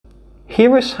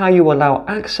Here is how you allow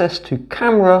access to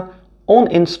camera on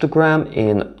Instagram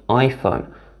in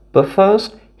iPhone. But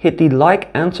first, hit the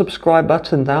like and subscribe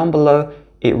button down below.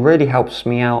 It really helps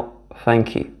me out.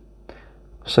 Thank you.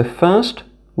 So first,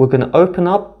 we're going to open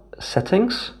up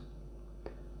Settings.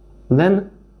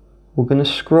 Then we're going to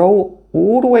scroll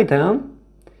all the way down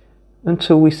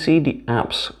until we see the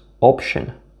Apps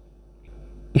option.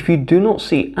 If you do not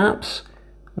see Apps,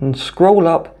 then scroll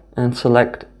up and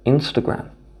select Instagram.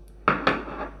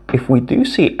 If we do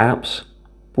see Apps,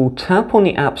 we'll tap on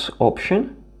the Apps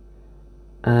option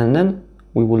and then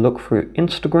we will look through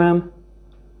Instagram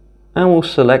and we'll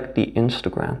select the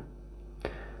Instagram.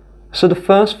 So the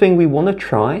first thing we want to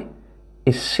try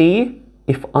is see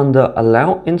if under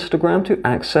Allow Instagram to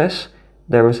Access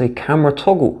there is a camera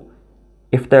toggle.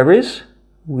 If there is,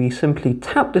 we simply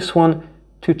tap this one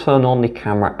to turn on the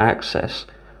camera access.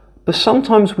 But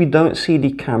sometimes we don't see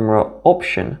the camera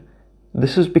option.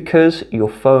 This is because your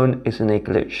phone is in a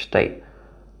glitch state.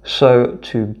 So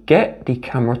to get the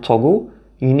camera toggle,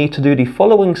 you need to do the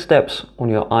following steps on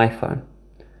your iPhone.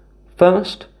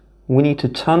 First, we need to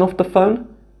turn off the phone.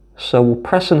 So we'll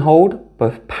press and hold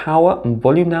both power and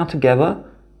volume down together.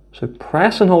 So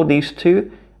press and hold these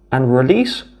two and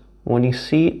release when you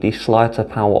see the slide to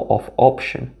power off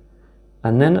option.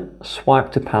 And then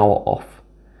swipe to power off.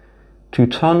 To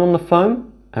turn on the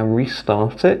phone and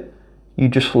restart it, you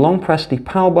just long press the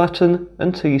power button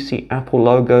until you see Apple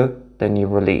logo, then you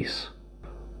release.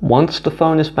 Once the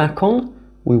phone is back on,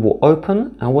 we will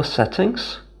open our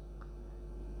settings.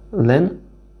 Then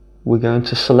we're going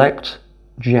to select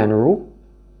General.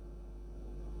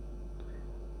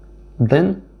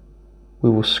 Then we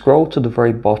will scroll to the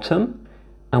very bottom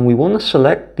and we want to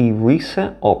select the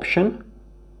Reset option.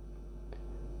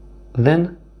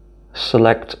 Then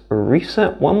select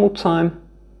Reset one more time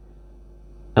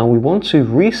and we want to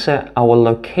reset our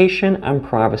location and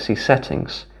privacy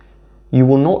settings. You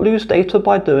will not lose data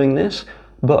by doing this,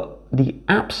 but the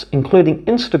apps including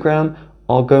Instagram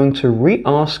are going to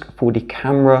re-ask for the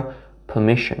camera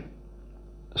permission.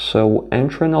 So we'll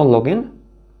enter in our login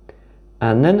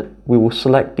and then we will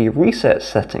select the reset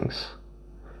settings.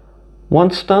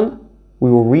 Once done, we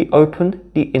will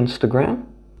reopen the Instagram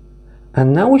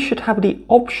and now we should have the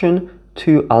option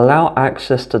to allow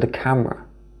access to the camera.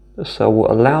 So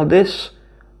we'll allow this,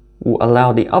 we'll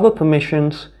allow the other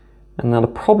permissions, and now the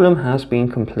problem has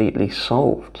been completely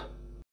solved.